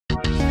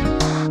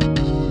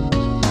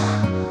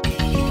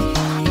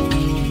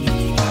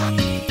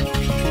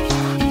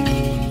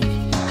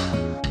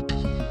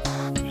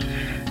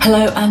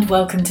Hello and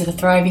welcome to the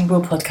Thriving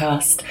Abroad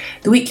podcast,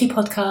 the weekly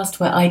podcast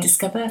where I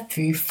discover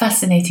through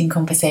fascinating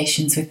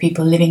conversations with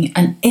people living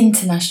an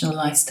international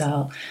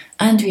lifestyle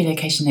and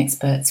relocation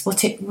experts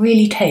what it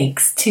really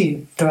takes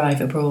to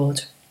thrive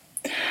abroad.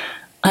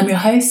 I'm your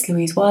host,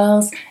 Louise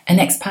Wiles, an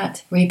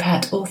expat,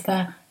 repat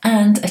author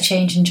and a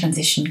change and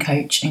transition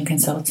coach and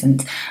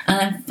consultant,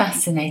 and I'm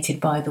fascinated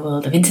by the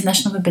world of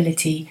international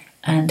mobility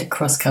and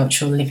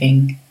cross-cultural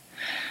living.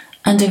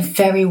 And a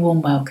very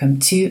warm welcome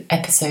to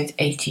episode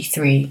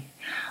 83.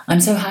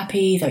 I'm so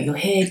happy that you're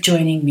here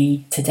joining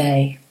me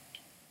today.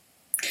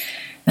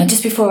 Now,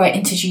 just before I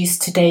introduce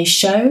today's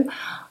show,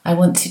 I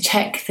want to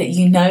check that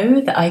you know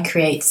that I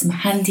create some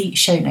handy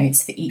show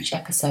notes for each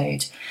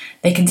episode.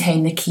 They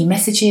contain the key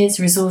messages,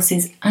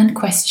 resources, and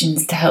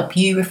questions to help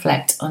you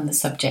reflect on the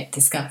subject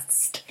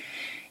discussed.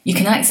 You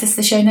can access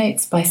the show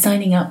notes by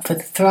signing up for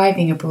the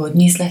Thriving Abroad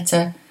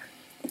newsletter.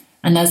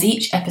 And as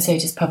each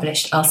episode is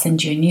published, I'll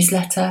send you a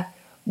newsletter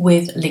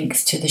with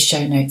links to the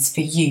show notes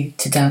for you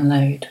to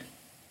download.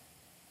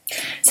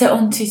 So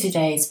on to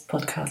today's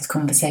podcast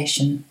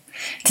conversation.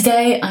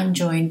 Today I'm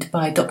joined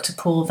by Dr.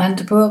 Paul van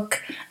der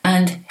Broek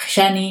and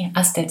Shani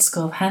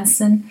Astedskov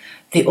Hansen,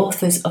 the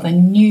authors of a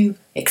new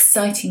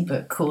exciting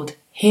book called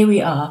Here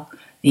We Are,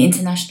 the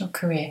International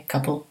Career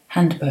Couple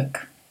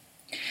Handbook.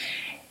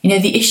 You know,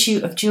 the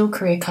issue of dual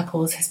career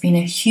couples has been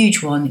a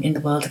huge one in the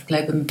world of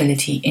global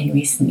mobility in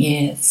recent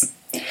years.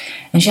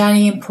 And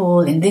Shani and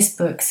Paul in this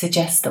book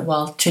suggest that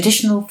while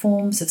traditional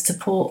forms of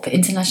support for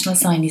international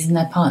assignees and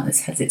their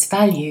partners has its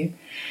value,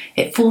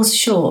 it falls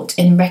short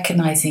in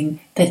recognising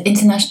that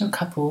international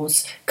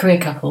couples, career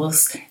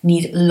couples,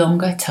 need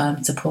longer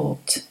term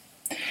support.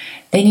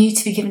 They need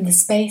to be given the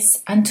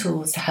space and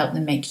tools to help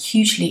them make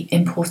hugely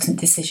important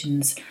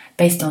decisions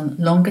based on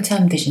longer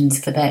term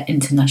visions for their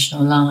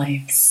international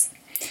lives.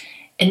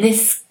 In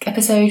this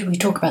episode, we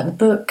talk about the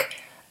book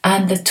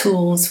and the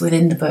tools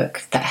within the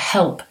book that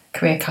help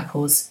career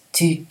couples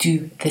to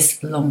do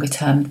this longer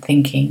term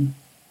thinking.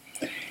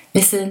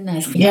 Listen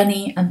as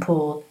Shani and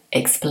Paul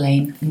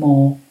explain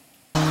more.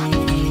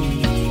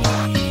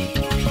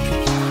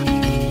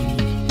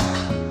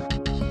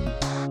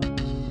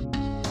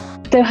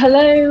 So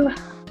hello,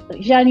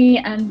 Shani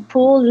and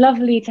Paul.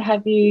 Lovely to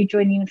have you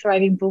joining the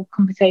Thriving Abroad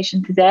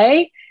conversation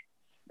today.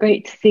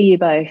 Great to see you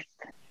both.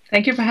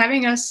 Thank you for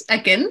having us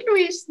again,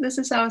 Louise. This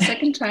is our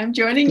second time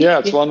joining. Yeah,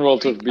 it's wonderful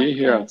to be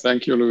here.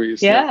 Thank you,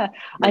 Louise. Yeah,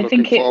 I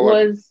think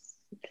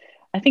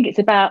it's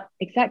about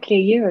exactly a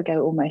year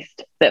ago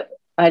almost that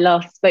I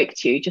last spoke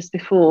to you, just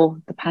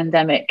before the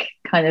pandemic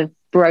kind of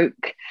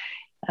broke.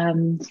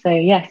 So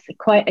yes,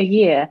 quite a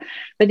year.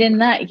 But in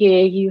that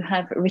year, you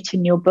have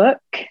written your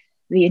book,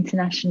 the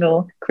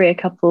International Career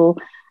Couple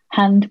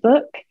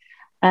Handbook.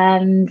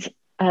 And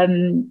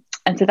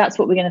so that's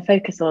what we're going to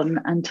focus on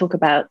and talk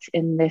about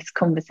in this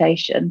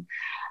conversation.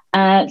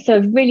 So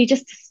really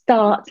just to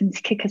start and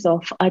to kick us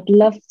off, I'd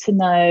love to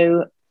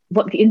know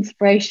what the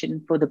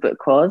inspiration for the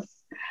book was.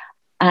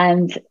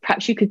 And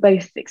perhaps you could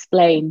both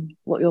explain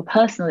what your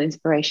personal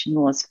inspiration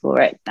was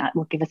for it. That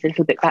will give us a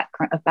little bit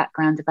of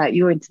background about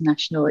your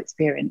international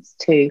experience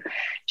too,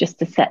 just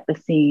to set the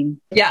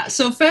scene. Yeah,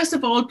 so first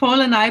of all,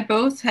 Paul and I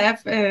both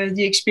have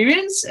the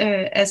experience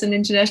as an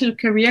international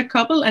career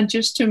couple. And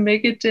just to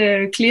make it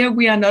clear,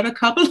 we are not a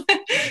couple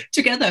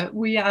together.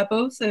 We are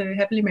both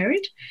happily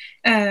married.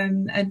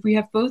 And we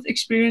have both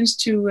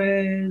experienced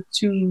to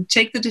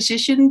take the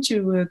decision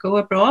to go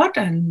abroad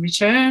and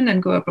return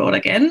and go abroad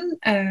again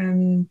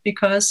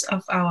because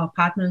of our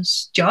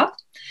partner's job.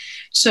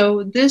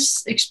 So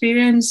this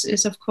experience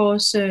is, of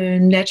course,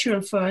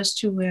 natural for us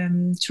to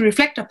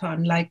reflect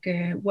upon, like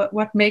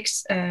what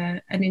makes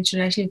an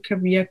international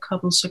career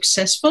couple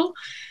successful.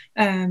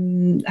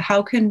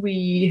 How can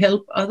we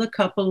help other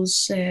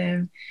couples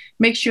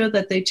make sure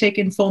that they take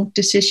informed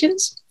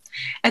decisions?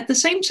 At the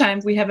same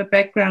time, we have a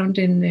background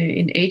in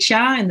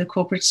HR, in the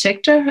corporate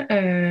sector,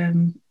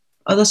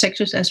 other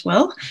sectors as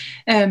well.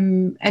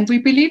 And we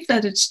believe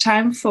that it's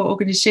time for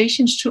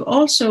organizations to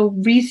also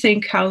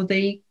rethink how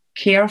they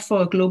care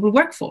for a global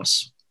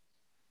workforce.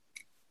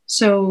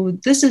 So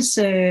this is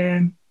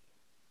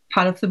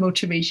part of the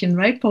motivation,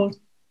 right, Paul?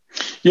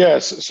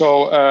 Yes,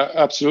 so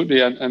absolutely.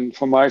 And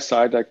from my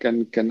side, I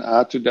can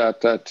add to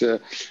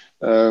that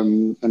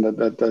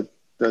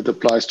that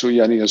applies to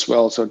Yanni as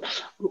well. So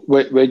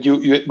when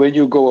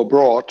you go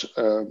abroad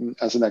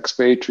as an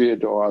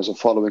expatriate or as a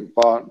following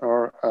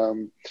partner,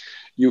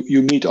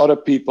 you meet other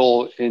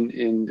people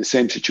in the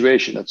same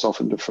situation. That's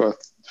often the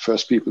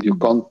first people you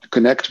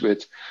connect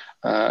with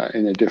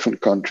in a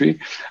different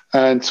country.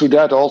 And through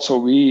that also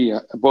we,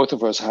 both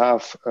of us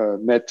have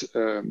met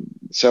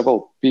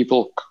several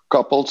people,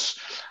 couples,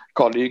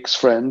 colleagues,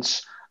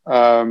 friends,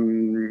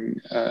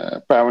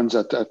 parents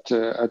at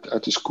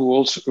the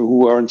schools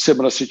who are in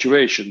similar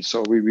situations.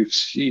 So we've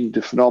seen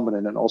the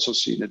phenomenon and also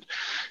seen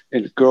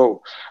it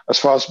grow. As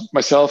far as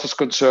myself is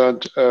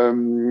concerned,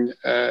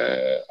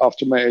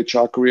 after my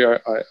HR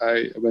career,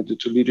 I went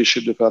into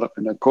leadership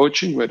development and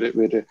coaching with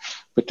a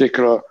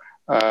particular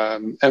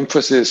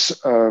emphasis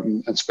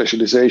and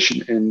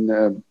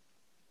specialization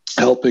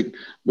helping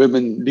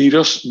women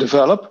leaders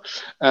develop.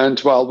 And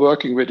while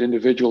working with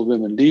individual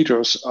women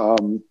leaders,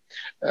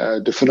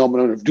 the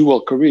phenomenon of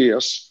dual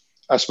careers,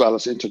 as well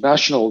as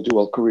international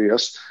dual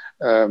careers,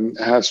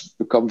 has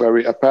become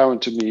very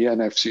apparent to me.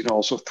 And I've seen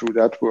also through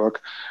that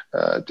work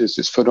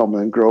this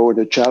phenomenon grow, and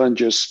the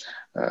challenges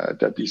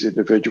that these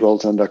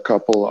individuals and their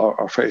couple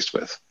are faced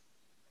with.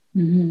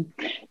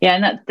 Mm-hmm. Yeah,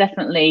 and that's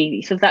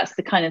definitely, so that's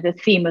the kind of the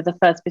theme of the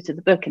first bit of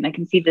the book, and I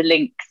can see the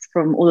links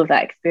from all of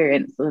that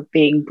experience of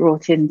being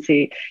brought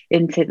into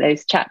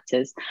those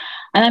chapters.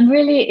 And I'm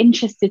really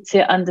interested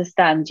to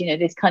understand,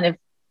 this kind of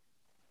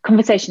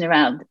conversation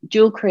around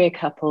dual career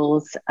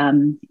couples.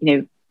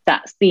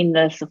 That's been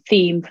the sort of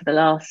theme for the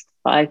last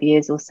 5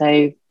 years or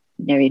so,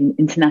 in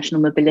international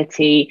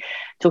mobility,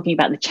 talking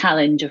about the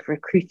challenge of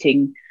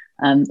recruiting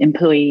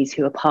employees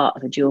who are part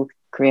of a dual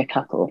career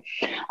couple.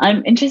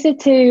 I'm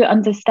interested to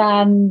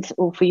understand,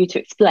 or for you to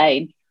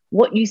explain,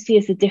 what you see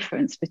as the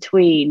difference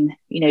between,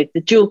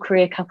 the dual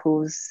career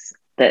couples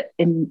that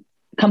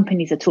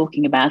companies are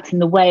talking about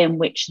and the way in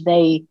which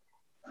they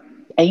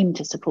aim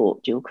to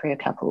support dual career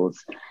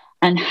couples,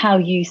 and how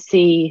you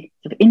see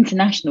sort of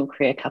international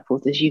career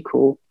couples, as you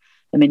call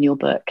them in your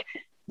book,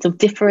 sort of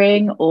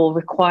differing or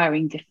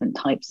requiring different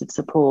types of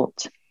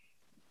support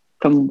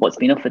from what's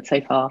been offered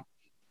so far.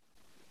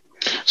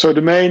 So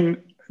the main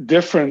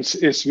difference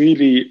is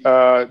really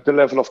the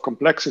level of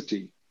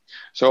complexity.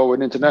 So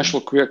an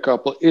international career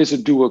couple is a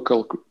dual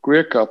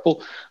career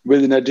couple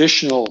with an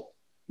additional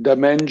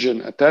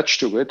dimension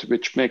attached to it,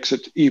 which makes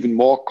it even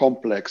more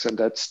complex. And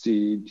that's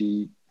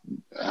the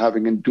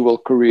having a dual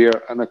career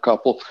and a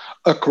couple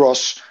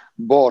across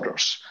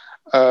borders.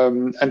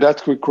 And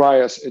that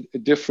requires a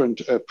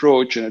different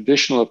approach, an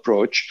additional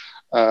approach,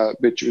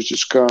 which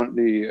is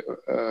currently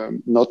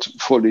not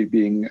fully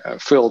being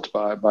filled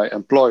by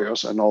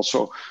employers, and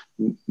also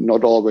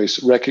not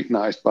always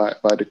recognized by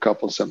the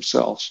couples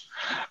themselves.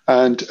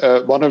 And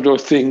one of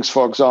those things,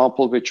 for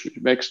example, which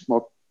makes it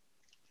more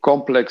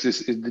complex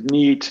is the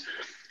need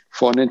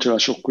for an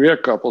international career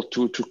couple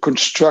to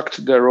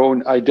construct their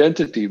own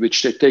identity,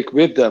 which they take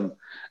with them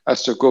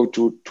as they go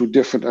to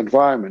different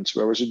environments.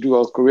 Whereas a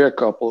dual career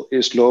couple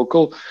is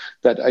local,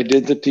 that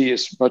identity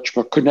is much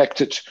more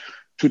connected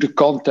to the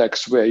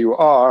context where you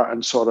are,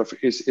 and sort of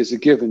is a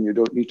given. You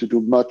don't need to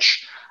do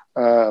much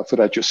for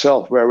that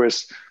yourself.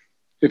 Whereas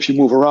if you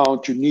move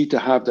around, you need to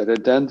have that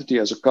identity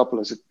as a couple,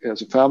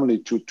 as a family,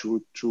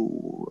 to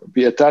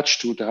be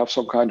attached to have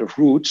some kind of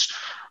roots,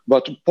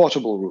 but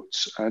portable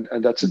roots.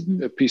 And that's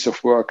a piece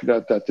of work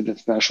that an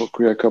international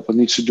career couple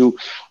needs to do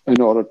in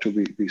order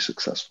to be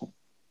successful.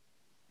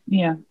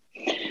 Yeah.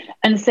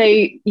 And so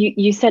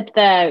you said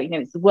there,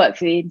 it's the work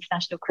that the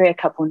international career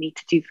couple need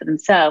to do for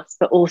themselves,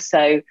 but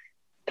also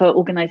for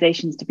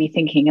organizations to be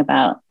thinking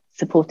about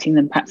supporting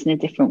them perhaps in a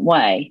different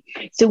way.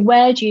 So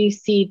where do you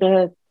see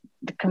the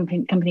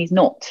companies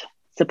not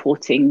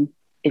supporting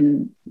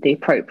in the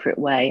appropriate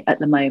way at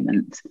the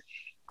moment?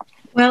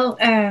 Well,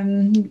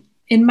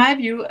 in my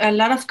view, a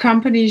lot of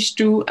companies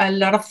do a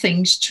lot of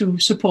things to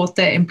support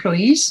their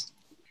employees.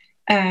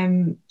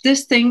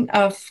 This thing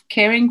of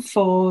caring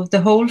for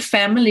the whole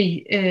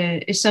family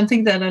is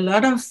something that a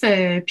lot of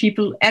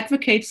people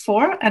advocate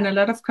for, and a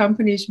lot of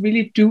companies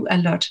really do a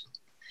lot.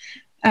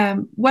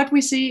 What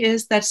we see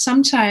is that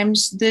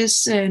sometimes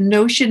this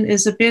notion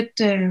is a bit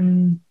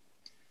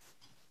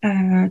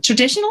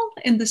traditional,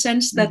 in the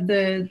sense that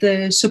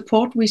the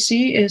support we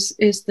see is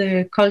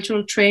the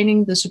cultural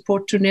training, the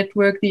support to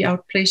network, the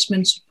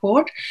outplacement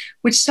support,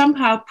 which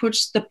somehow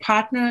puts the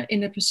partner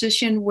in a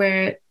position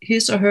where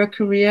his or her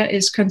career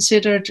is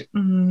considered,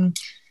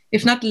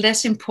 if not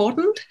less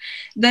important,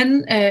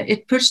 then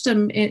it puts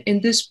them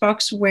in this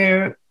box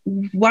where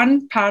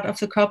one part of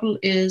the couple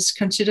is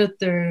considered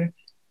the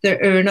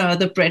earner or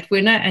the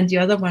breadwinner, and the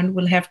other one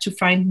will have to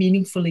find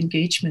meaningful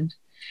engagement.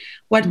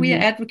 What we are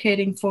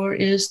advocating for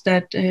is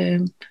that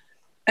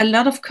a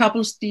lot of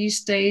couples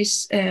these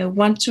days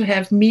want to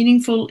have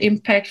meaningful,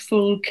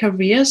 impactful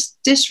careers,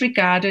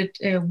 disregarded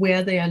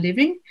where they are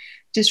living,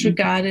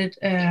 disregarded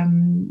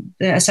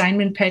the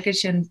assignment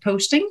package and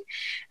posting.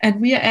 And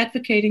we are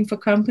advocating for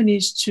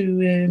companies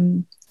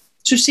to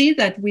see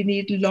that we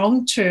need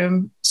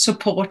long-term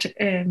support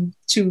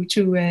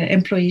to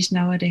employees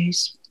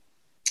nowadays.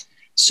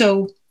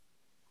 So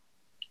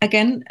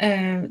again,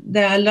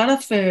 there are a lot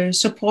of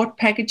support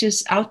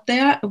packages out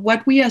there.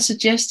 What we are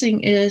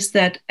suggesting is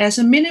that as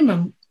a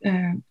minimum,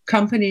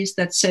 companies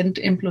that send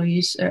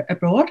employees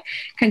abroad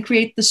can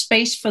create the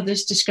space for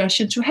this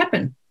discussion to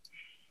happen.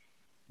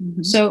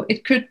 Mm-hmm. So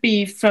it could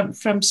be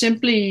from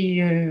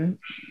simply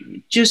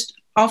just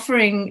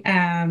offering,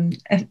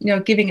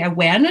 giving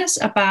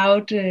awareness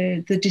about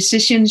the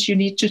decisions you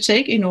need to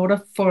take in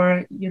order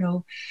for,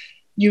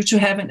 you to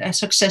have a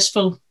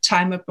successful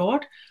time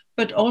abroad,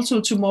 but also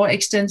to more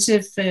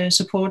extensive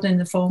support in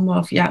the form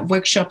of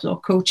workshops or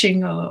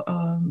coaching or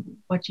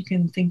what you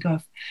can think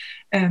of.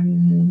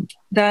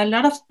 There are a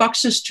lot of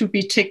boxes to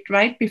be ticked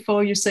right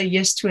before you say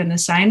yes to an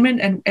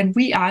assignment. And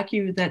we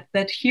argue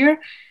that here,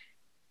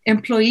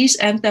 employees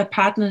and their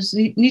partners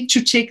need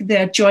to tick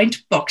their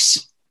joint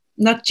box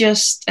not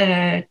just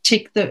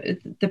tick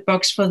the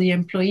box for the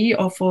employee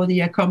or for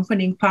the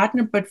accompanying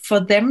partner, but for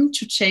them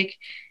to take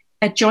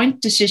a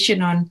joint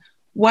decision on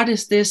what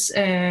is this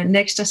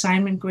next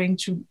assignment going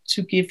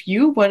to give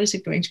you, what is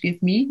it going to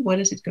give me, what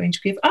is it going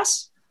to give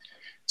us.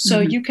 So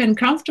you can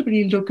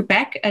comfortably look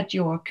back at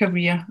your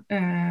career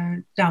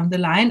down the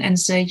line and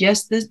say,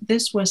 yes,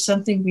 this was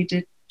something we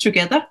did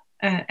together,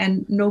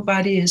 and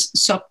nobody is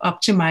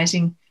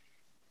sub-optimizing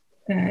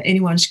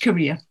anyone's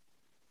career.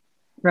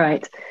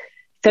 Right.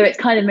 So it's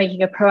kind of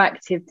making a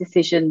proactive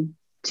decision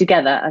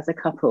together as a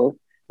couple,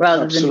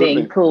 rather Absolutely. than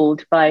being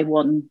pulled by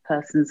one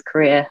person's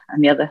career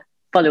and the other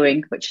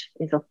following, which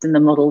is often the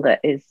model that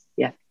is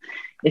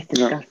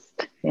discussed.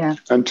 Yeah.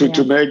 And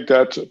to make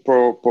that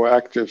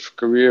proactive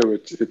career,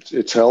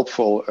 it's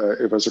helpful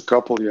if as a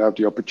couple you have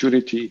the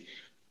opportunity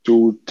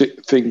to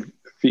think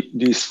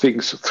these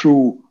things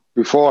through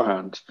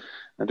beforehand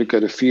and to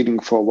get a feeling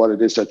for what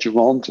it is that you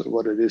want,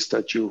 what it is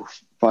that you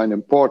find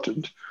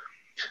important,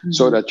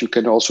 so that you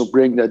can also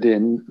bring that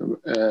in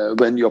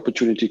when the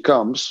opportunity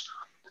comes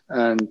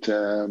and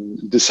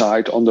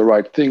decide on the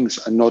right things,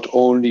 and not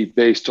only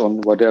based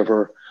on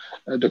whatever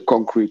the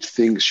concrete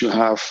things you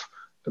have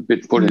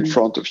been put in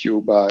front of you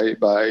by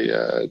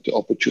the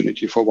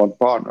opportunity for one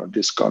partner,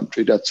 this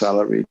country, that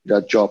salary,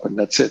 that job, and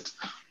that's it.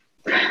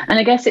 And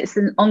I guess it's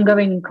an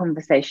ongoing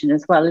conversation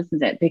as well,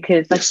 isn't it?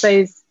 Because I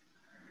suppose,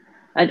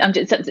 I'm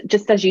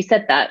just as you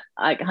said that,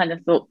 I kind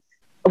of thought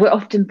we're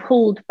often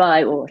pulled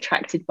by or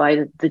attracted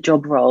by the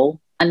job role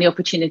and the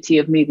opportunity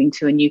of moving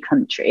to a new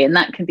country, and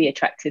that can be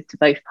attractive to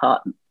both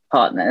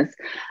partners.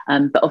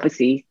 But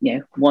obviously,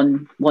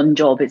 one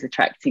job is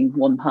attracting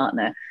one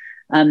partner.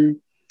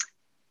 And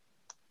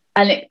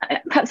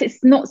perhaps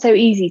it's not so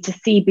easy to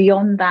see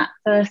beyond that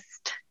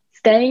first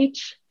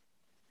stage,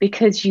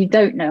 because you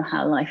don't know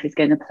how life is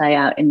going to play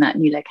out in that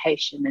new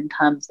location in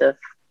terms of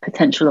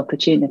potential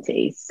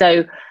opportunities.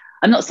 So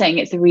I'm not saying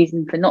it's a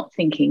reason for not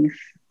thinking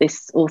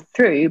this all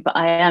through, but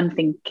I am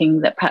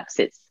thinking that perhaps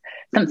it's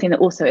something that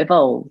also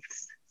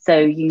evolves. So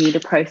you need a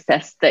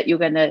process that you're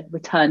going to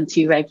return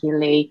to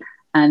regularly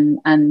and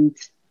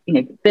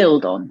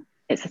build on.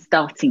 It's a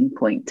starting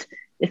point.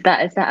 Is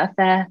that a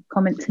fair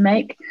comment to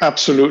make?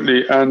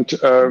 Absolutely, and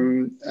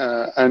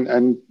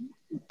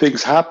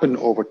things happen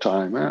over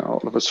time.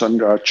 All of a sudden,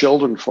 there are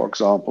children, for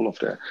example,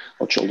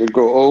 or children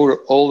grow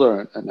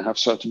older and have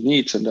certain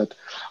needs, and that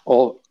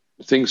all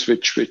things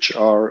which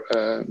are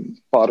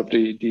part of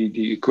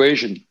the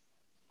equation.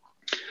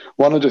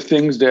 One of the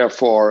things,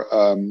 therefore,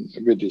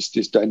 with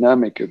this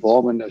dynamic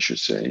involvement, I should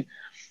say,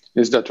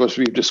 is that what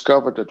we've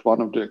discovered that one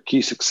of the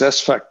key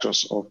success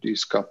factors of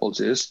these couples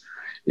is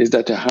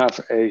that they have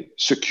a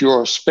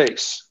secure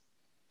space,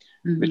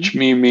 which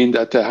mean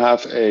that they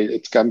have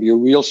it can be a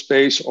real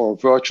space or a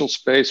virtual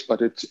space,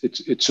 but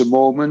it's a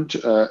moment,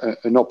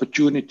 an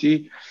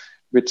opportunity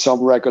with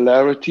some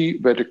regularity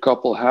where the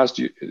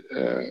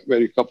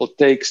couple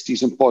takes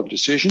these important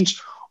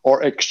decisions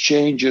or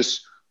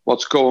exchanges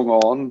what's going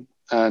on,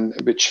 and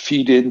which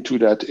feed into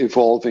that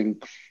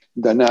evolving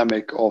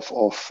dynamic of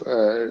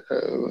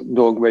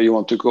knowing where you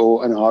want to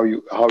go and how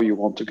you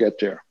want to get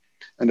there.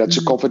 And that's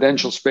a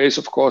confidential space,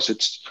 of course.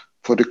 It's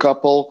for the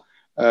couple.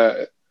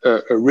 A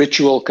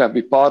ritual can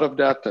be part of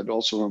that, and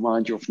also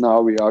remind you of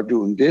now we are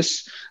doing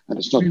this. And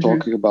it's not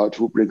talking about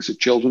who brings the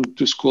children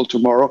to school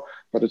tomorrow,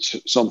 but it's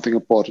something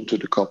important to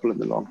the couple in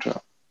the long term.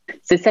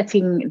 So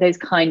setting those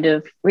kind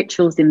of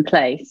rituals in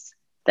place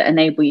that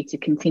enable you to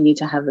continue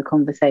to have the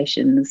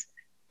conversations,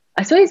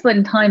 I suppose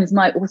when times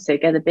might also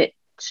get a bit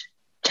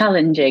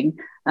challenging,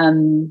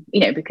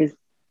 because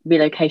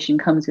relocation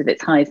comes with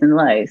its highs and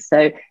lows.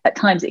 So at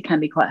times it can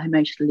be quite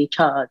emotionally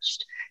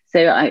charged.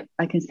 So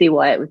I can see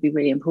why it would be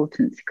really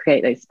important to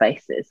create those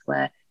spaces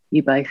where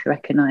you both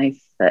recognise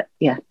that,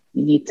 you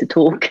need to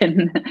talk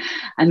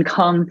and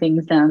calm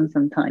things down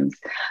sometimes.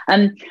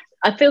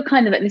 I feel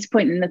kind of at this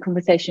point in the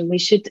conversation, we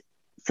should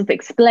sort of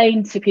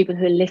explain to people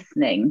who are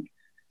listening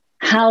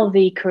how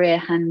the career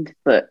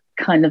handbook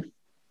kind of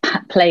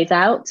plays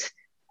out,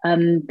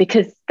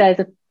 because there's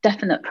a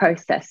definite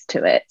process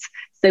to it.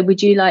 So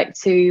would you like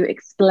to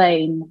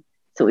explain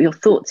sort of your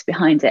thoughts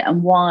behind it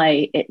and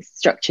why it's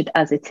structured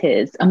as it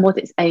is and what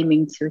it's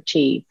aiming to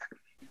achieve?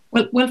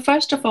 Well,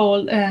 first of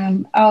all,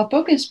 our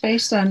book is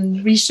based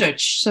on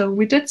research. So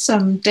we did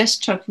some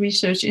desktop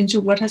research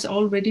into what has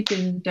already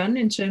been done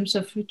in terms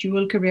of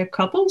dual career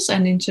couples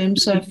and in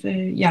terms of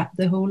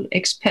the whole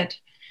expat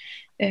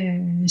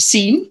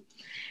scene.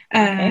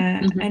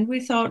 And we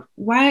thought,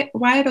 why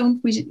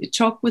don't we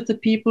talk with the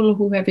people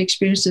who have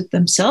experienced it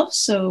themselves?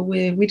 So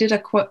we did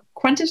a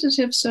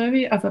quantitative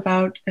survey of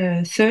about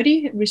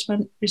 30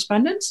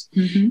 respondents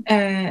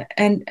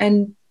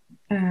and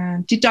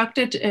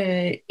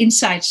deducted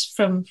insights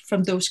from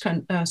those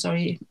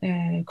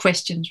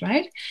questions,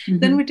 right?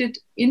 Then we did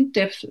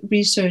in-depth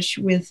research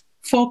with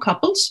 4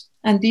 couples,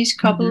 and these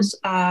couples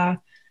are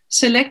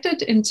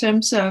selected in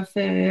terms of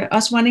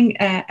us wanting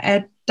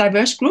a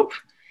diverse group.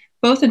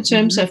 both in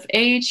terms of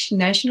age,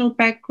 national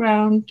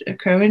background,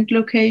 current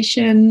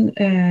location,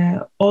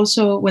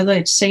 also whether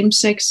it's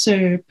same-sex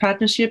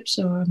partnerships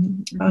or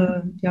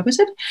the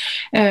opposite.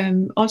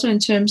 Also in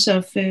terms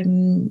of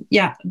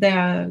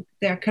their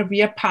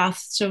career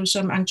paths, so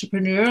some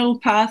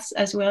entrepreneurial paths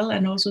as well,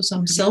 and also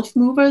some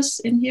self-movers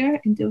in here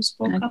in those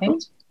four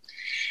couples.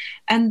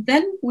 And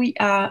then we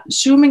are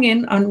zooming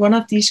in on one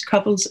of these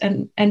couples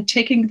and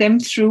taking them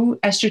through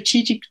a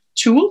strategic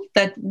tool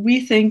that we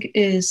think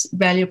is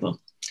valuable.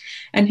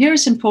 And here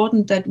it's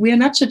important that we are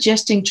not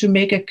suggesting to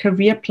make a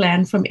career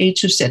plan from A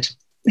to Z.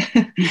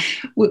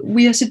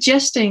 We are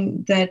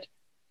suggesting that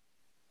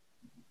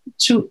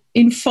to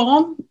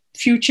inform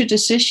future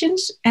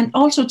decisions and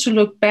also to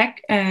look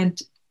back and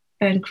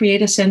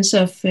create a sense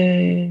of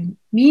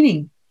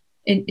meaning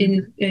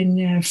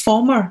in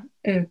former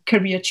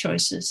career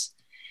choices.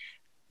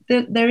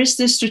 There is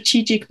this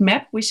strategic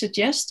map we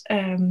suggest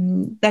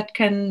that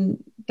can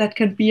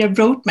be a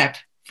roadmap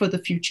for the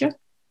future.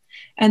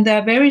 And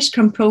there are various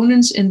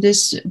components in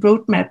this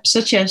roadmap,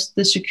 such as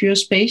the secure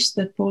space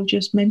that Paul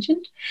just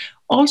mentioned.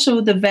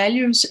 Also the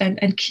values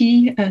and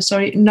key,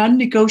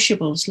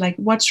 non-negotiables, like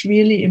what's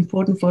really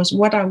important for us.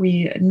 What are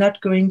we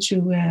not going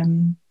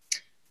to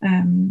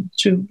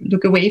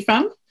look away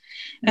from?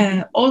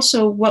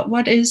 Also,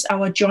 what is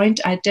our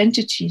joint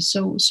identity?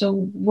 So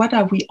what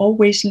are we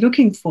always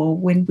looking for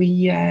when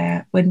we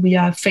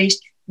are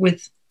faced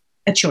with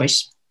a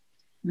choice?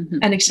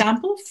 An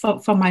example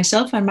for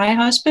myself and my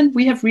husband,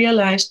 we have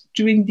realized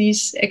doing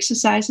these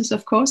exercises,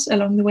 of course,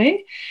 along the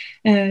way,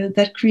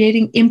 that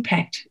creating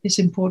impact is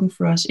important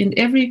for us. In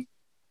every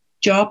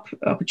job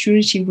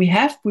opportunity we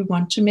have, we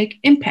want to make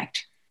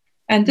impact.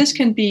 And this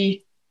can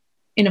be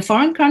in a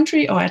foreign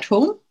country or at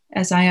home,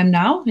 as I am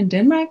now in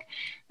Denmark.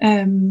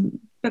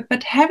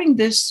 But having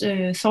this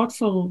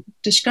thoughtful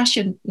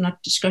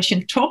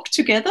talk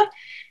together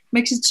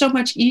makes it so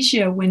much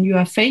easier when you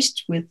are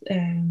faced with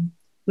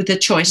the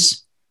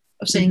choice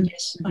of saying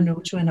yes or no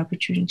to an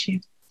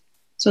opportunity.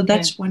 So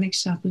that's one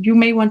example. You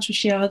may want to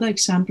share other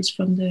examples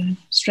from the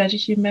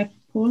strategy map,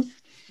 Paul.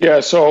 Yeah,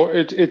 so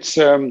it's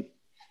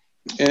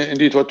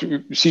indeed what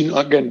we've seen,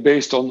 again,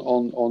 based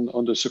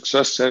on the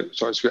success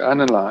stories we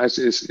analyze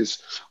is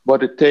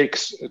what it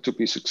takes to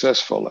be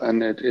successful.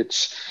 And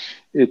it's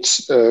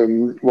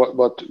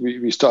what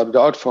we started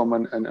out from,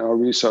 and our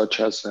research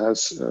has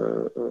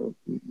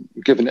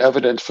given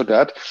evidence for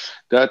that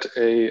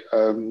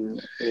an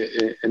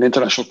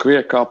international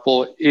career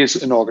couple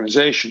is an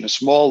organization, a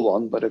small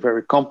one, but a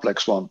very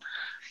complex one.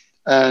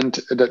 And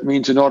that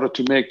means in order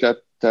to make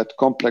that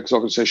complex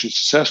organization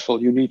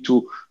successful, you need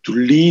to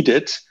lead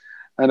it.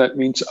 And that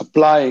means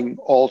applying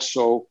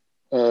also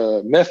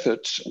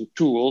methods and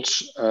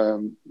tools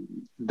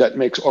that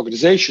makes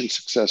organizations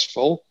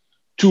successful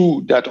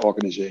to that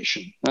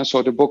organization.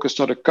 So the book is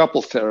not a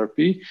couple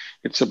therapy.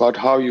 It's about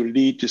how you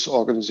lead this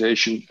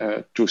organization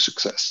to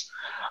success.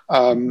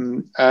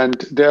 And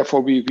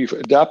therefore, we've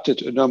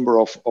adapted a number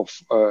of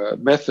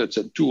methods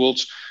and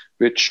tools,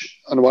 which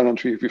on the one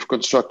hand we've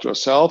constructed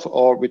ourselves,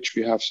 or which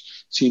we have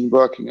seen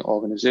working in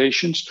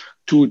organizations,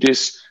 to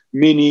this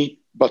mini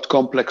but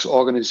complex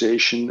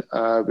organization,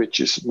 which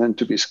is meant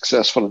to be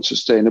successful and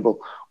sustainable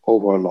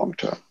over a long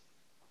term.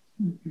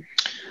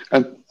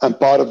 And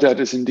part of that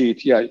is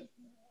indeed,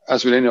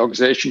 as with any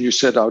organization, you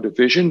set out a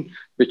vision,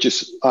 which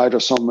is either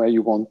somewhere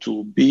you want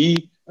to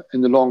be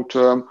in the long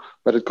term,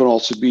 but it can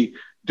also be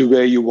the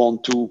way you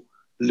want to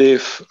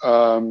live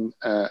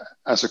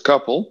as a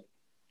couple.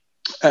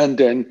 And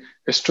then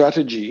a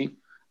strategy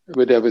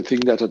with everything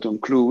that it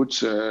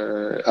includes,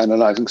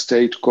 analyzing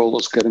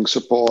stakeholders, getting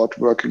support,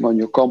 working on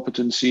your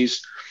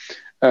competencies,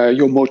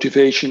 your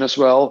motivation as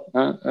well,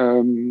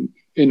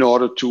 in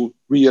order to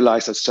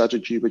realize that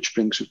strategy, which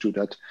brings you to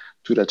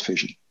that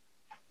vision.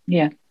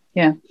 Yeah.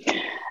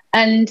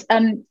 And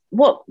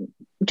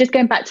just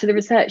going back to the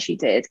research you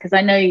did, because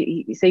I know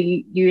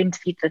you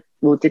interviewed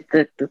did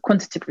the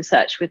quantitative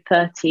research with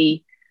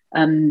 30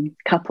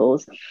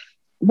 couples.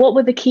 What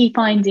were the key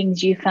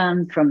findings you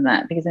found from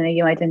that? Because I know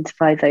you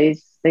identified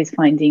those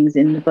findings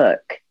in the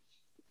book.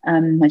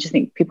 I just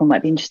think people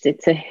might be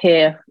interested to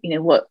hear,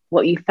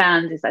 what you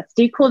found. Is that,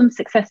 do you call them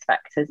success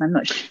factors? I'm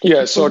not sure.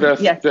 Yeah, so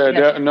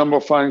there are a number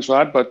of findings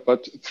for that,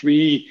 but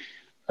three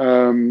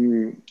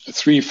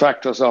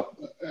factors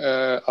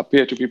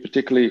appear to be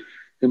particularly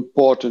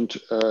important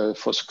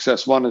for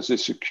success. One is the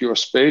secure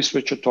space,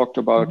 which I talked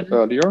about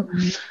earlier.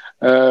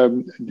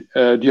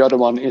 The other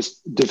one is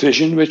the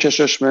vision, which I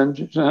just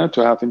mentioned,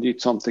 to have indeed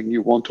something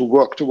you want to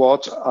work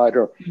towards,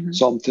 either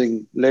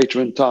something later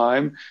in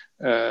time,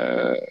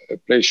 a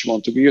place you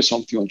want to be, or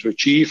something you want to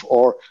achieve,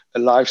 or a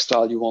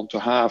lifestyle you want to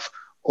have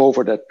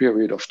over that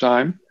period of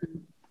time.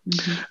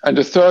 And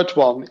the third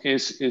one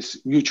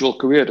is mutual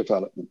career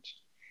development.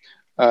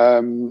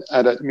 And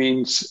that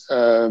means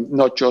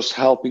not just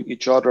helping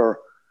each other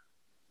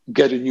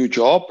get a new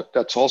job,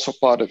 that's also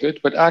part of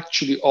it, but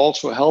actually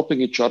also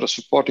helping each other,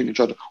 supporting each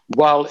other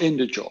while in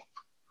the job.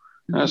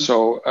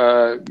 So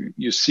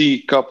you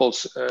see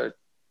couples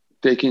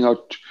taking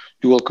out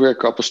dual career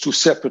couples, two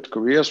separate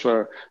careers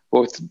where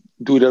both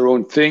do their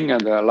own thing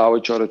and they allow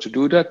each other to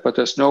do that, but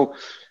there's no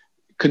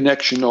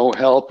connection, no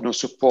help, no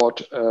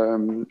support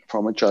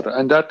from each other.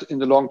 And that in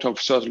the long term,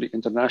 certainly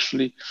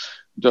internationally,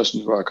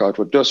 doesn't work out.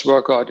 What does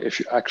work out if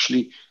you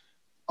actually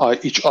are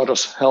each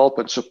other's help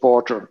and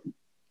supporter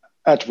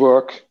at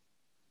work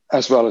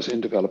as well as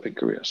in developing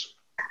careers.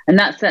 And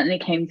that certainly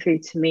came through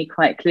to me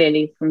quite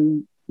clearly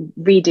from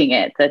reading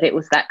it, that it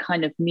was that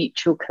kind of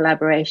mutual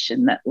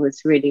collaboration that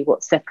was really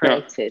what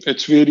separated.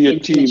 It's really a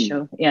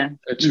team.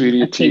 It's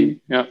really a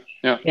team. Yeah.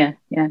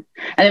 And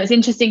it was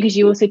interesting because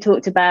you also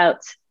talked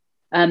about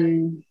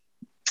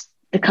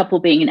the couple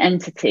being an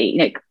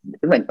entity,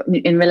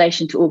 in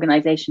relation to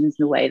organizations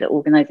and the way that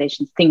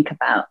organizations think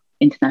about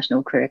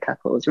international career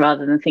couples,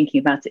 rather than thinking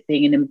about it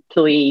being an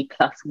employee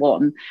plus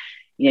one.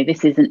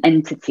 This is an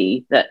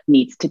entity that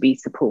needs to be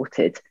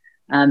supported,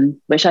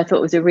 which I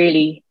thought was a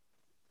really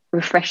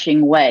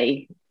refreshing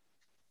way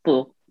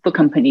for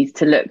companies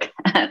to look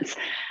at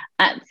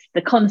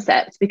the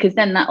concept, because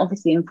then that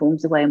obviously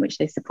informs the way in which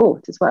they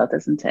support as well,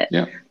 doesn't it?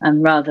 Yeah.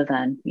 Rather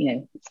than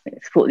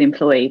support the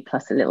employee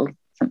plus a little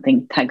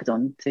something tagged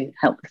on to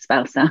help the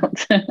spouse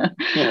out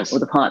yes. or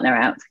the partner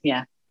out.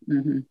 Yeah.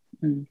 Mm-hmm.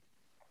 Mm.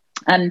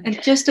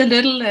 And just a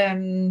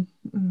little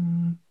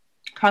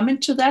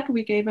comment to that.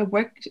 We gave a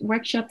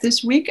workshop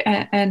this week,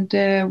 and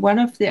one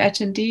of the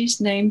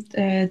attendees named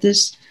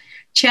this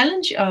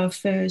challenge of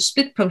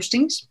split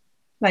postings,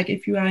 like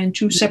if you are in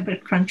two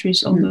separate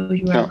countries, although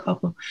you are a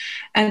couple.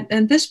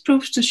 And this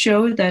proves to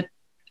show that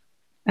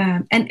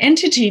an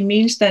entity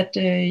means that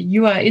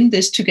you are in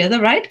this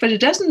together, right? But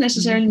it doesn't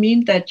necessarily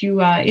mean that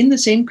you are in the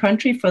same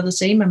country for the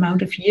same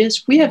amount of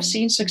years. We have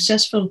seen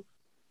successful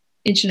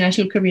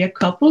international career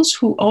couples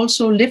who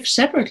also live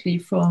separately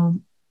for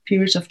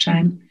periods of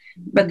time.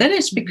 But then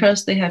it's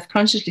because they have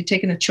consciously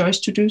taken a choice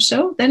to do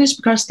so. Then it's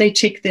because they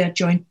tick their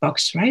joint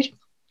box, right?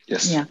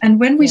 Yes. Yeah.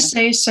 And when we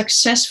say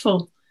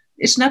successful,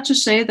 it's not to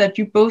say that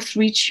you both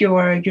reach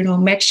your,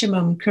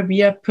 maximum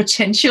career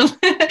potential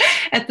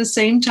at the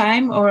same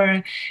time,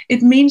 or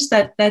it means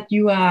that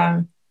you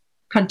are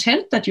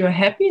content, that you are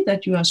happy,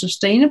 that you are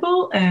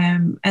sustainable,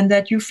 and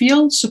that you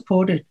feel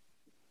supported.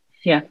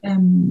 Yeah.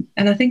 And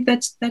I think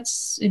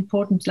that's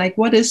important. Like,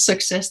 what is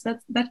success?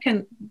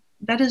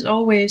 That is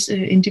always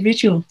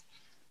individual.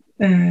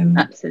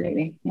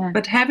 Absolutely. Yeah.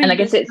 But having I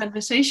guess this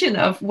conversation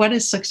of what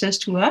is success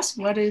to us,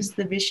 what is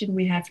the vision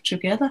we have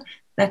together,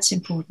 that's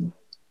important.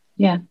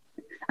 Yeah.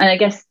 And I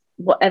guess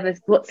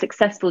what's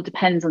successful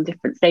depends on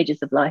different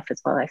stages of life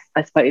as well.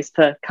 I suppose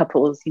for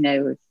couples,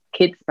 with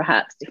kids,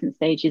 perhaps different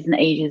stages and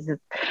ages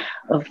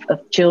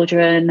of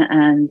children,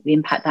 and the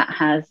impact that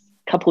has,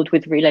 coupled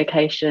with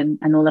relocation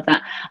and all of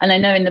that. And I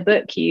know in the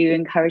book you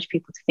encourage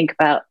people to think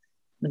about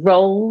the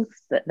roles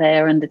that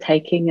they're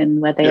undertaking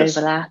and where they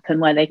overlap and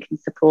where they can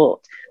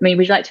support. I mean,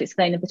 would you like to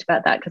explain a bit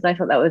about that? Because I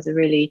thought that was a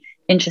really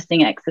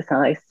interesting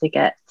exercise to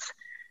get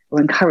or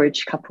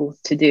encourage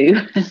couples to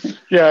do.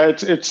 Yeah,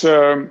 it's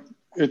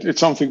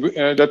something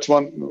that's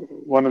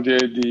one of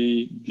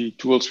the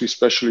tools we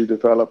specially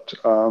developed,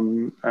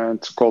 and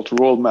it's called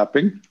role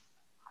mapping,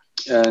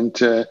 and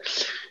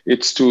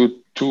it's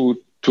to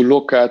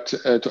look at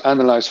to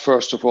analyze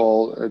first of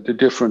all the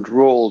different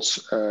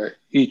roles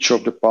each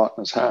of the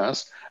partners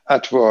has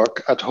at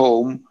work, at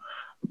home,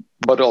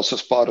 but also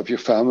as part of your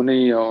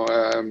family.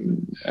 I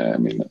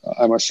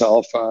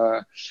myself.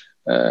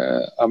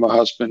 I'm a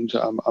husband,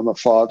 I'm a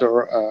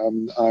father,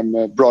 I'm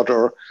a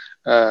brother,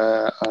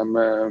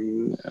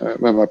 when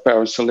my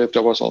parents still lived,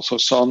 I was also a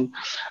son.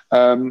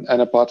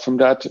 And apart from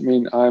that,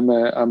 I'm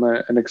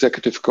an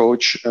executive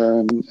coach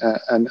and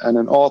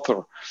an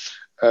author.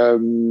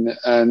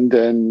 And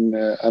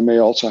then I may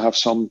also have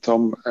some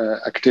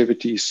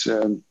activities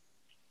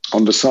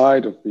on the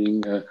side of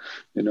being,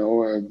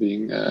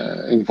 being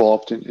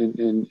involved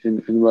in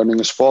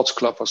running a sports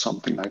club or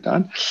something like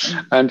that.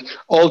 And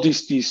all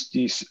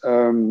these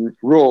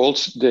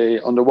roles, they,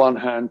 on the one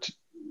hand,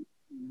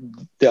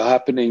 they're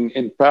happening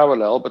in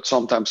parallel, but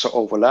sometimes they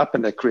overlap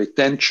and they create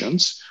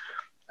tensions.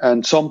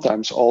 And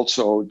sometimes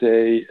also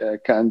they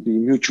can be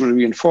mutually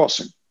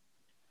reinforcing.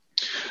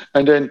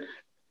 And then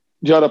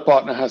the other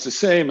partner has the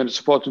same, and it's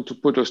important to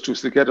put those two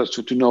together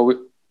to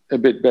know a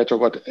bit better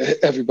what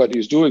everybody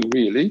is doing,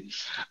 really,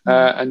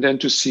 and then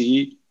to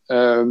see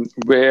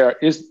where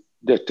is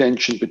the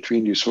tension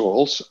between these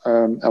roles,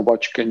 and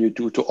what can you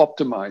do to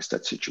optimize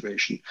that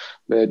situation.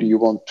 Where do you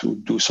want to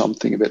do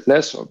something a bit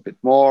less or a bit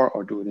more,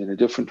 or do it in a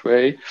different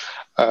way,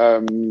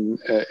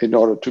 in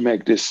order to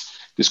make this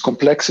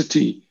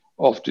complexity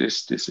of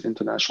this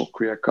international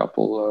career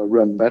couple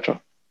run better.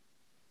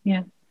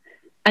 Yeah.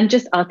 And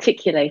just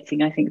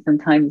articulating, I think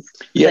sometimes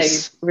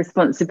those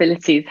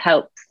responsibilities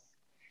help.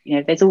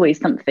 There's always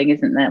something,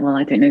 isn't there? Well,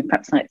 I don't know,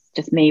 perhaps it's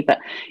just me, but,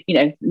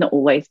 not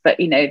always. But,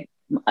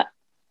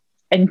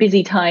 in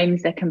busy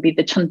times, there can be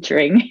the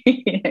chuntering,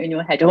 in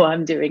your head,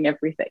 I'm doing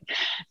everything.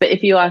 But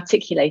if you're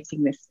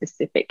articulating this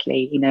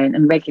specifically,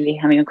 and regularly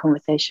having a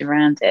conversation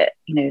around it,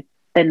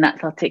 then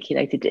that's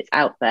articulated, it's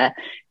out there.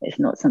 It's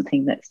not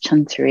something that's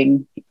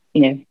chuntering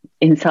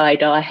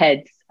inside our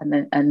heads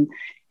and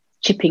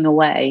chipping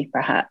away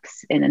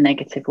perhaps in a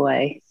negative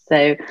way.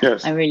 So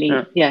yes. I really,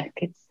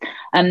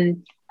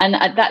 and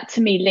that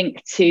to me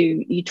linked to,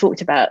 you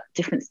talked about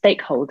different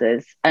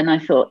stakeholders, and I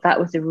thought that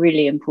was a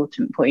really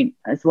important point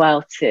as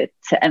well to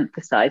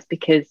emphasize,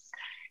 because,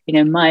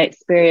 my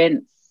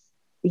experience,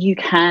 you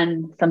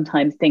can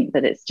sometimes think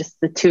that it's just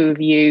the two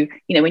of you,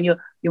 when you're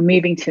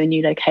moving to a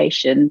new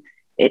location,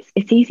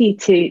 it's easy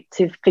to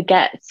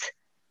forget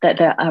that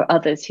there are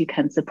others who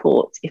can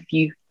support if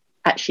you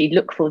actually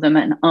look for them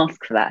and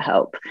ask for that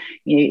help.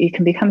 You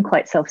can become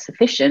quite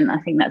self-sufficient. I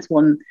think that's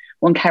one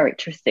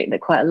characteristic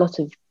that quite a lot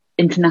of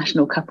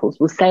international couples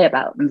will say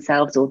about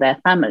themselves or their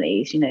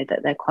families,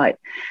 that they're quite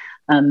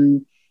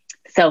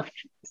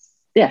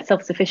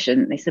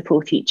self-sufficient, they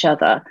support each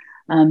other.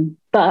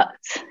 But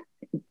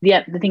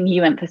the thing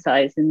you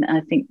emphasised, and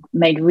I think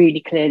made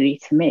really clearly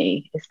to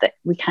me, is that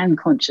we can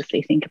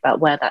consciously think about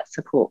where else that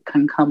support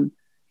can come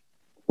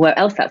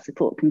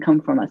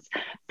from us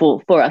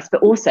for us,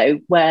 but also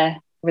where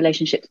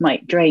relationships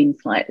might drain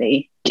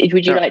slightly.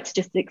 Would you like to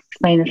just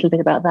explain a little bit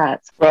about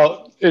that?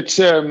 Well, it's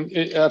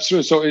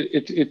absolutely. So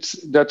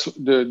that's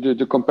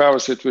the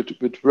comparison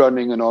with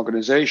running an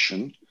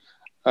organization,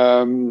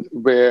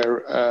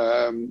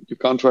 where you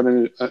can't run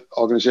an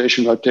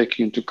organization without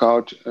taking into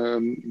account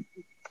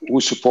who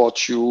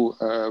supports you,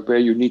 where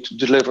you need to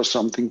deliver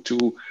something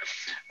to,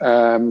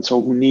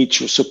 so who needs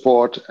your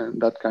support and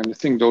that kind of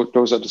thing.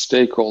 Those are the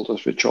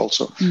stakeholders which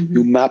also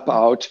you map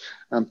out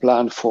and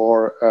plan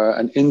for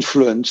and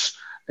influence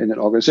in an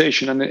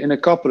organization. And in a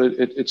couple,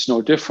 it's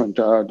no different.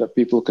 That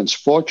people can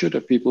support you, the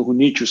people who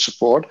need your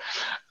support.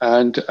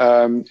 And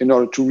in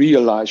order to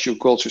realize your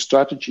goals, your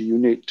strategy, you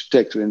need to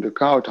take into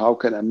account, how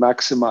can I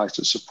maximize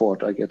the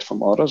support I get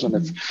from others? And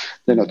if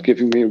they're not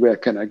giving me, where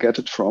can I get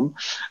it from?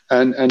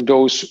 And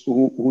those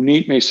who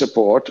need my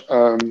support,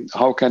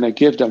 how can I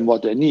give them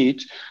what they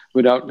need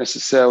without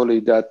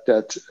necessarily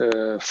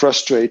that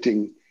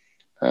frustrating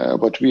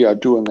what we are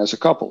doing as a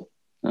couple?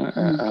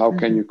 How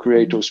can you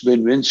create those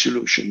win-win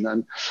solutions?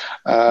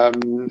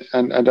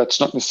 And that's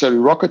not necessarily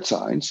rocket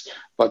science,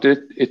 but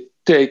it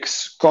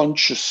takes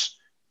conscious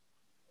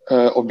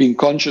or being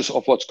conscious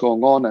of what's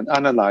going on and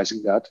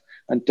analyzing that,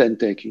 and then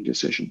taking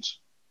decisions.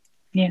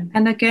 Yeah,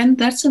 and again,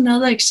 that's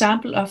another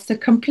example of the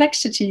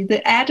complexity,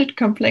 the added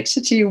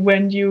complexity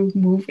when you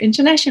move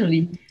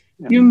internationally.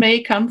 Yeah. You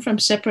may come from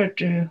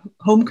separate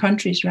home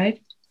countries,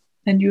 right?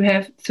 And you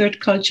have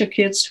third culture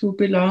kids who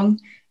belong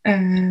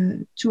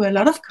to a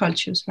lot of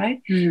cultures,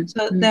 right?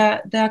 So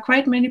there are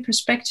quite many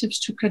perspectives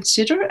to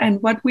consider,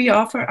 and what we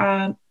offer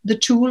are the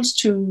tools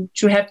to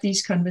have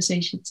these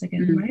conversations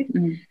again, right?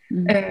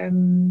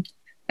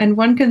 And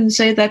one can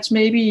say that's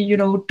maybe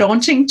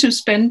daunting to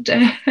spend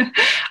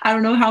I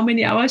don't know how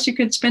many hours you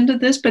can spend on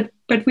this, but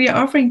we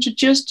are offering to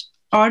just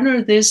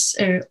honor this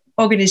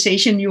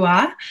organization you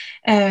are,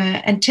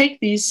 and take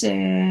these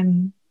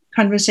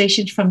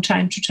conversations from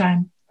time to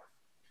time.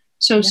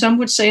 So some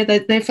would say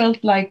that they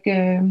felt like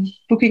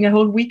booking a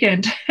whole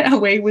weekend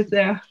away with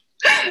their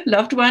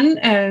loved one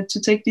to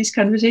take these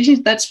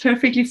conversations. That's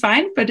perfectly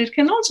fine, but it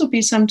can also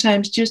be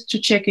sometimes just to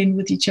check in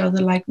with each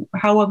other, like,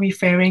 how are we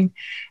faring?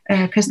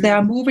 Because there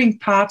are moving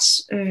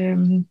parts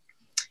in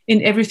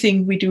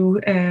everything we do,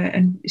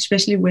 and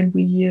especially when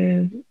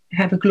we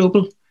have a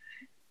global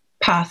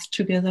path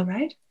together,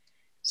 right?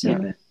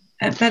 So,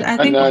 but I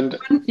think,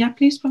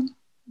 please, Paul.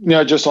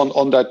 Yeah, just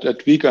on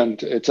that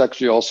weekend, it's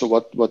actually also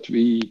what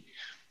we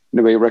in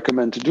a way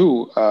recommend to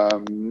do.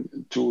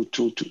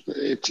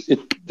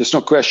 There's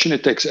no question.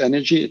 It takes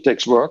energy. It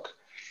takes work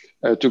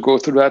to go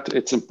through that.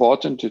 It's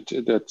important.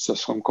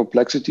 There's some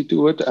complexity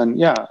to it, and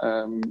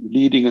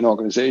leading an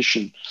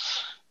organization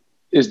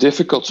is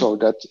difficult. So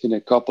that in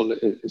a couple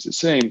is the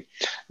same.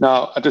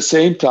 Now, at the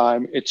same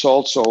time, it's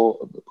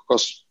also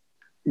because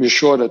we're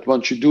sure that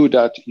once you do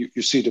that,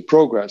 you see the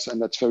progress,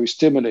 and that's very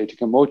stimulating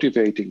and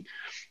motivating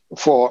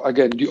for,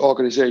 again, the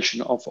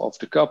organization of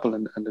the couple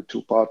and the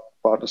two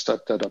partners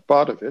that are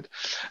part of it.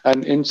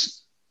 And in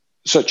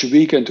such a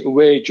weekend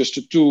away, just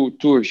the two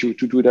of you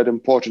to do that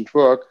important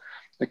work,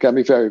 it can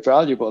be very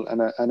valuable.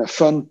 And a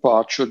fun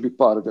part should be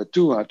part of it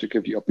too, to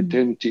give the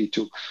opportunity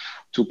to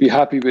be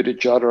happy with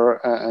each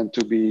other and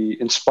to be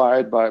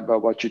inspired by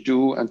what you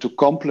do, and to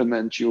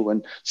compliment you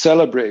and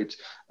celebrate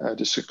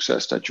the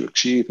success that you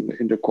achieve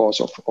in the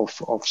course of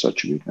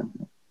such a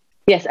weekend.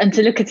 Yes, and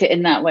to look at it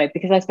in that way,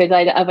 because I suppose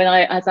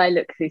as I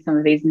look through some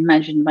of these and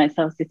imagine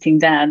myself sitting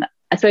down,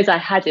 I suppose I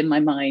had in my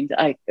mind,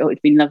 it would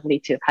have been lovely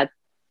to have had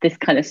this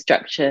kind of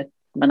structure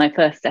when I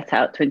first set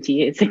out 20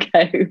 years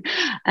ago,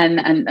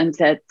 and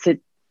to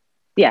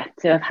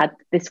have had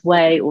this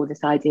way or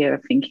this idea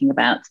of thinking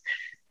about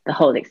the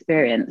whole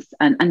experience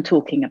and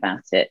talking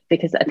about it,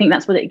 because I think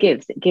that's what it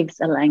gives. It gives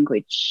a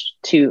language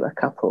to a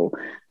couple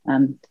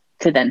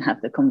to then have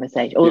the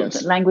conversation, or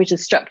the language, a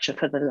structure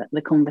for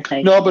the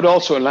conversation. No, but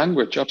also a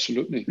language,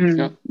 absolutely.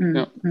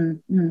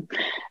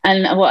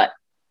 And what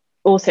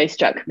also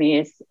struck me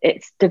is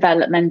it's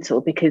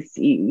developmental, because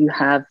you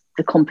have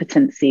the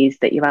competencies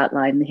that you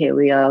outline. Here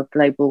we are,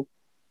 global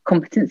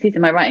competencies.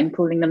 Am I right in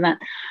calling them that?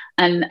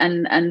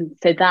 And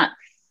so that's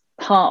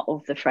part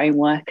of the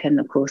framework. And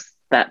of course,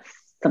 that's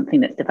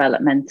something that's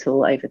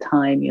developmental over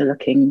time. You're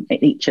looking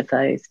at each of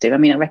those too. I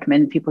mean, I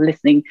recommend people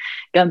listening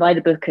go and buy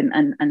the book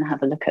and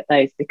have a look at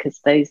those, because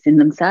those in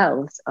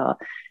themselves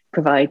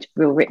provide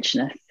real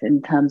richness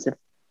in terms of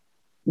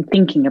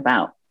thinking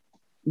about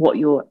what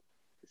you're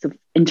sort of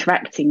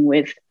interacting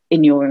with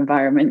in your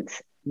environment,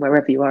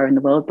 wherever you are in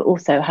the world, but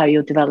also how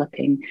you're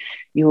developing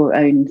your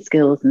own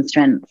skills and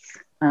strengths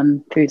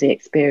through the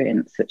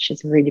experience, which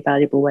is a really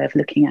valuable way of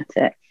looking at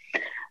it.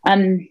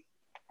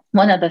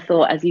 One other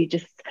thought,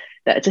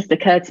 that just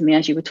occurred to me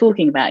as you were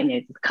talking about,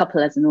 the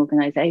couple as an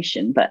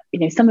organization, but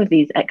some of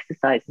these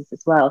exercises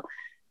as well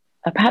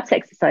are perhaps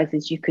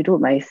exercises you could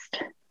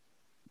almost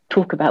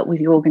talk about with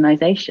your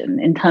organization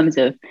in terms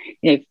of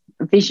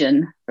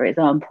vision, for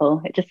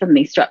example. It just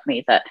suddenly struck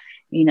me that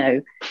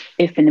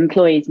if an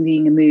employee is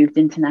being moved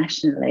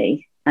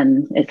internationally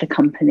and it's a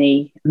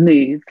company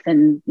move,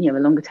 then a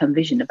longer term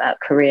vision about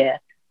career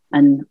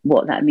and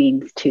what that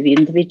means to the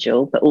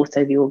individual, but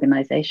also the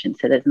organization.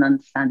 So there's an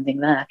understanding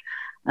there.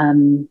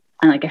 And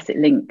I guess it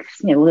links,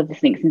 all of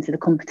this links into the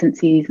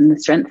competencies and the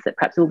strengths that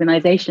perhaps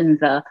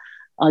organizations are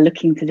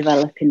looking to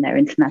develop in their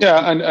international.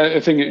 Yeah, and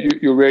I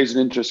think you raise an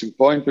interesting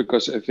point,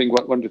 because I think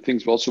one of the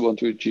things we also want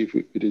to achieve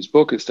with this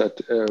book is that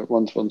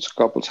once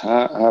couples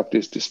have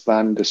this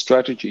plan, this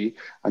strategy,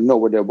 and know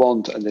what they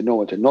want and they know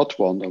what they not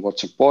want and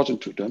what's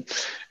important to them,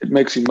 it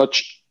makes it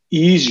much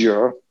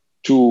easier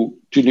to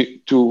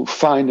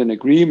find an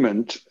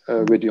agreement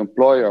with the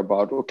employer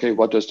about, okay,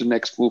 what does the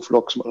next move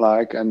look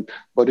like and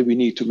what do we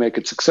need to make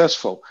it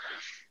successful?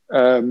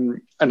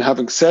 And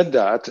having said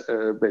that,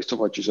 based on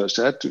what you just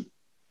said,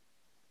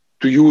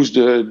 to use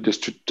the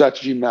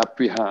strategy map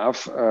we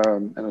have,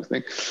 and I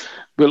think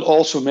will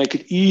also make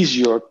it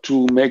easier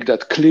to make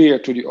that clear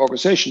to the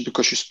organization,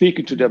 because you're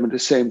speaking to them in the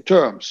same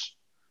terms.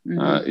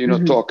 You're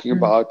not talking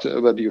about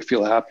whether you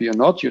feel happy or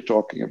not. You're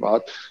talking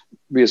about,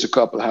 we as a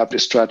couple have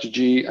this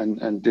strategy,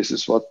 and this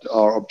is what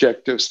our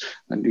objectives,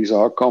 and these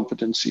are our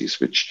competencies,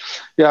 which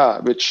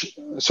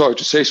sorry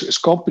to say so is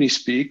company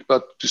speak,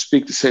 but to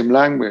speak the same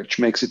language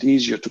makes it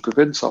easier to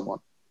convince someone.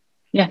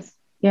 Yes.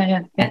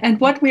 Yeah. And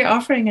what we're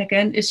offering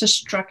again is a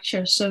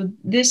structure. So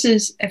this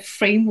is a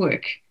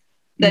framework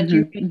that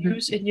you can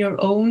use in your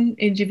own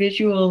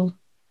individual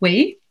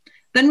way.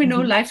 Then we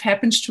know life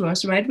happens to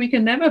us, right? We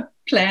can never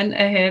plan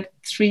ahead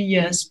 3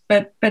 years,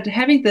 but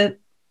having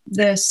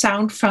the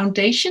sound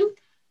foundation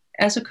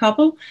as a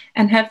couple,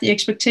 and have the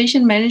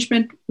expectation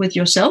management with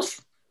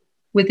yourself,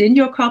 within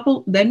your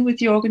couple, then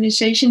with your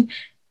organization,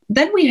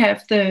 then we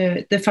have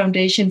the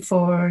foundation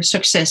for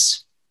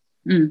success.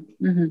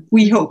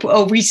 We hope,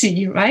 or we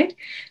see, right?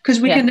 Because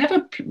we can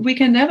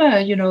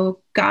never,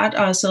 guard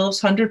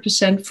ourselves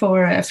 100%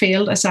 for a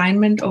failed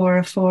assignment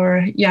or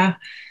for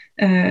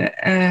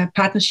a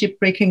partnership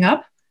breaking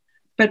up,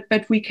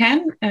 but we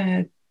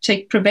can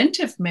take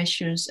preventive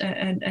measures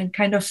and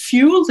kind of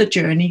fuel the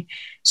journey,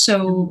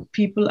 so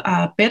people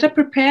are better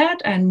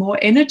prepared and more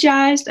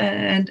energized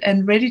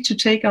and ready to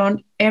take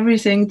on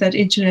everything that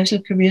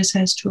International Careers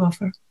has to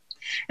offer.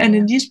 And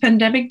in these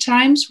pandemic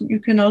times, you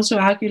can also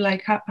argue,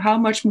 like, how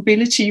much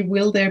mobility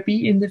will there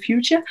be in the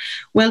future?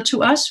 Well,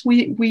 to us,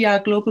 we are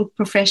global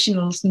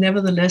professionals,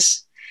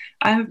 nevertheless.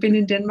 I have been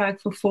in Denmark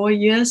for 4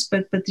 years,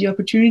 but the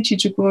opportunity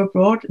to go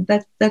abroad,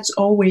 that's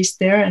always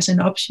there as an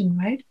option,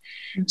 right?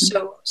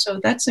 So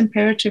that's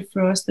imperative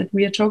for us, that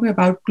we are talking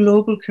about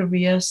global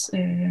careers,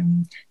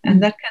 and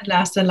that can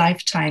last a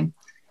lifetime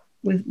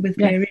with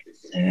various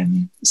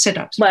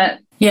setups. Well,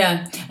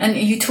 yeah, and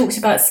you talked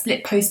about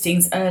split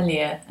postings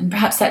earlier, and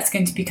perhaps that's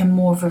going to become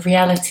more of a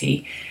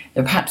reality,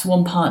 that perhaps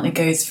one partner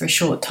goes for a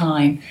short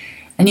time.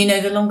 And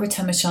the longer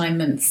term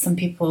assignments, some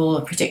people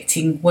are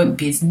predicting won't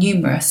be as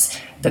numerous,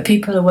 but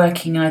people are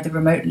working either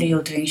remotely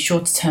or doing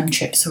shorter term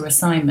trips or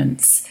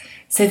assignments.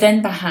 So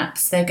then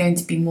perhaps they're going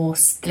to be more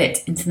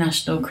split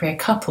international career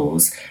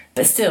couples,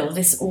 but still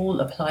this all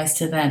applies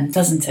to them,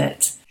 doesn't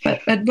it?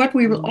 But what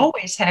we will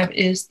always have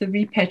is the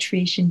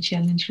repatriation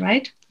challenge,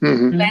 right?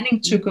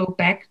 Planning to go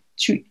back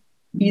to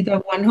either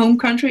one home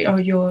country or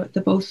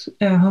the both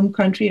home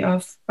country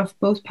of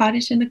both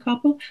parties in the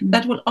couple.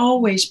 That will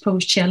always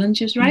pose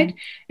challenges, right?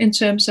 In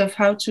terms of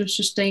how to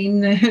sustain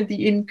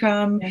the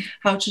income,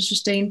 how to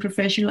sustain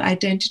professional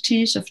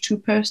identities of two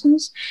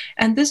persons.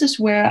 And this is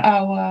where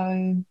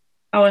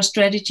our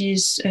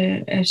strategies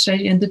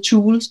and the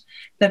tools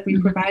that we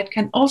provide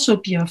can also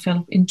be of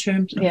help in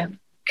terms of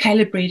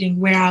calibrating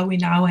where are we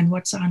now and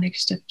what's our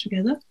next step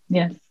together.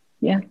 Yes.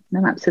 Yeah.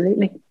 No,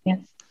 absolutely. Yes.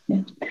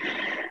 Yeah.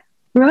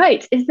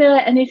 Right. Is there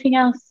anything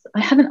else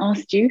I haven't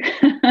asked you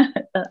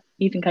that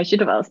you think I should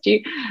have asked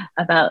you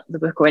about the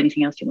book, or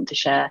anything else you want to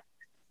share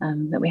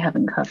that we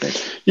haven't covered?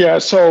 Yeah.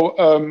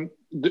 So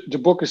the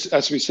book is,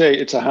 as we say,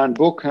 it's a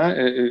handbook.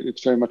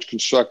 It's very much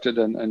constructed,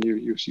 and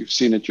you've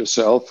seen it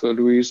yourself,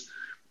 Louise.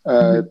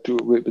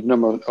 with the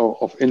number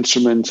of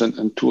instruments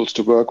and tools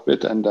to work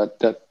with, and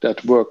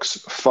that works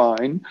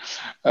fine.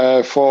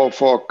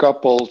 For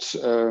couples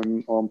or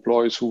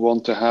employees who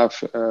want to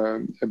have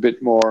a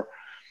bit more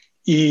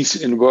ease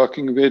in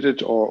working with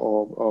it,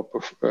 or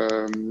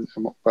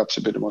perhaps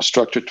a bit more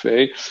structured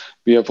way,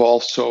 we have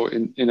also,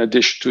 in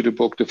addition to the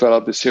book,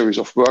 developed a series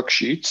of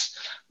worksheets,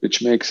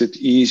 which makes it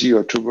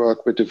easier to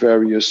work with the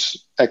various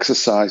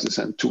exercises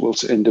and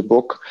tools in the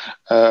book,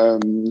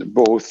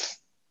 both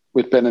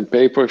with pen and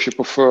paper if you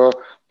prefer,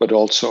 but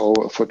also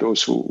for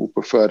those who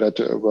prefer that,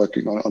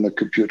 working on a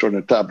computer, on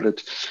a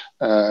tablet,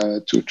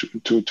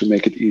 to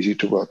make it easy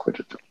to work with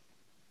it.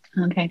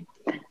 Okay.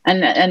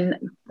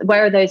 And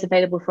where are those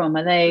available from?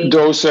 Are they?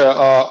 Those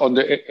are on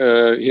the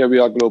Here We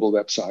Are Global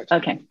website.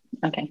 Okay.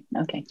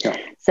 Yeah.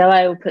 So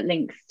I will put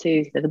links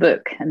to the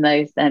book and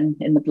those then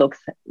in the blog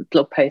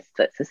post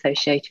that's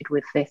associated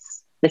with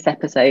this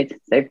episode.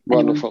 So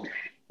wonderful.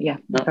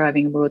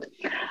 Thriving Abroad.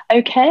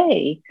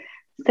 Okay.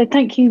 So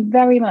thank you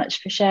very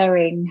much for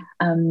sharing.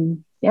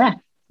 The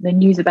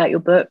news about your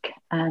book,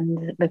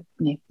 and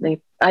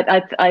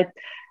I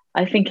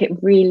think it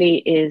really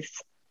is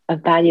a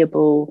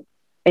valuable.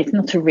 It's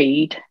not a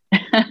read.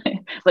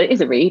 Well, it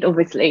is a read,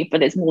 obviously,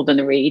 but it's more than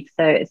a read.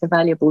 So it's a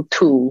valuable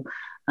tool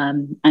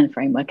and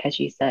framework, as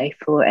you say,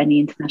 for any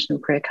international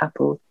career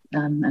couple.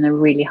 And I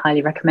really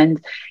highly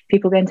recommend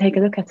people go and take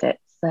a look at it.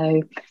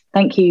 So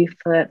thank you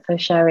for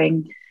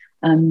sharing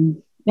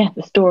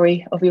the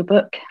story of your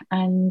book,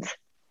 and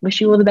wish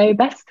you all the very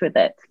best with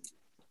it.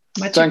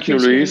 Thank you,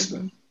 Louise.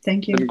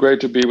 Thank you. It's been great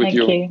to be with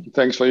you.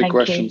 Thanks for your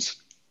questions.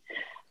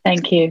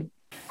 Thank you.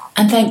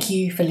 And thank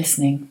you for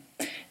listening.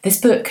 This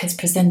book has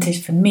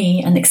presented for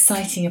me an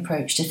exciting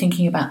approach to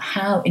thinking about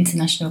how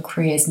international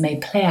careers may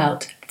play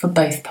out for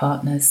both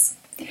partners.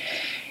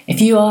 If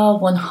you are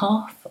one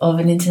half of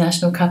an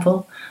international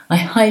couple, I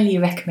highly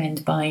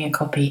recommend buying a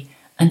copy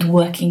and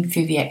working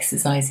through the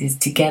exercises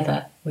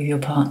together with your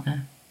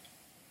partner.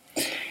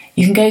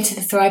 You can go to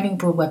the Thriving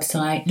Abroad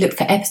website, look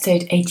for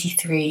episode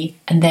 83,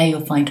 and there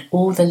you'll find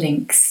all the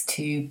links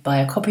to buy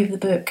a copy of the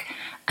book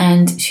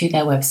and to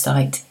their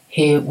website,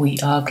 Here We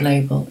Are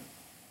Global.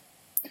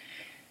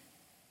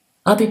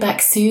 I'll be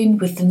back soon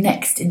with the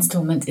next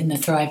instalment in the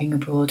Thriving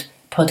Abroad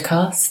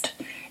podcast.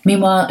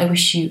 Meanwhile, I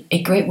wish you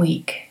a great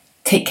week.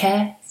 Take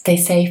care, stay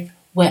safe,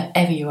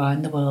 wherever you are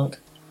in the world.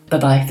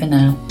 Bye-bye for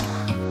now.